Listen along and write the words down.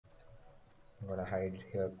gonna hide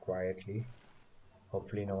here quietly.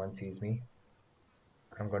 Hopefully no one sees me.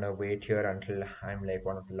 I'm gonna wait here until I'm like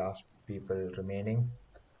one of the last people remaining,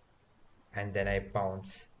 and then I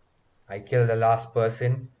pounce. I kill the last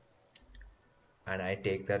person, and I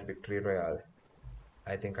take that victory royale.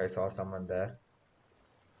 I think I saw someone there.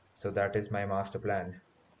 So that is my master plan,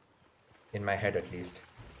 in my head at least.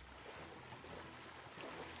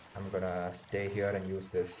 I'm gonna stay here and use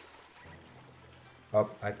this. Oh,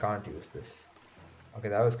 I can't use this. Okay,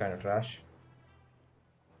 that was kind of trash.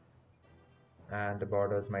 And the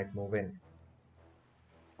borders might move in.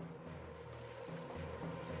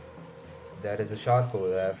 There is a shark over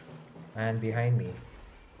there, and behind me.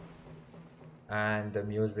 And the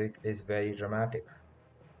music is very dramatic.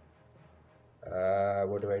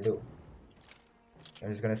 What do I do? I'm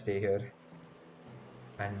just gonna stay here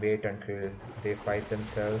and wait until they fight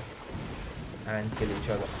themselves and kill each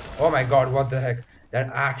other. Oh my god, what the heck? That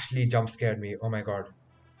actually jump scared me. Oh my god.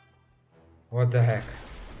 What the heck?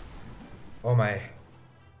 Oh my.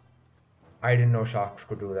 I didn't know sharks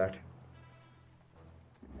could do that.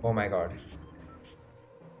 Oh my god.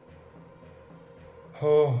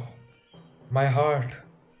 Oh, my heart.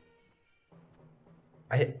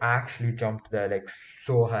 I actually jumped there like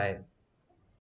so high.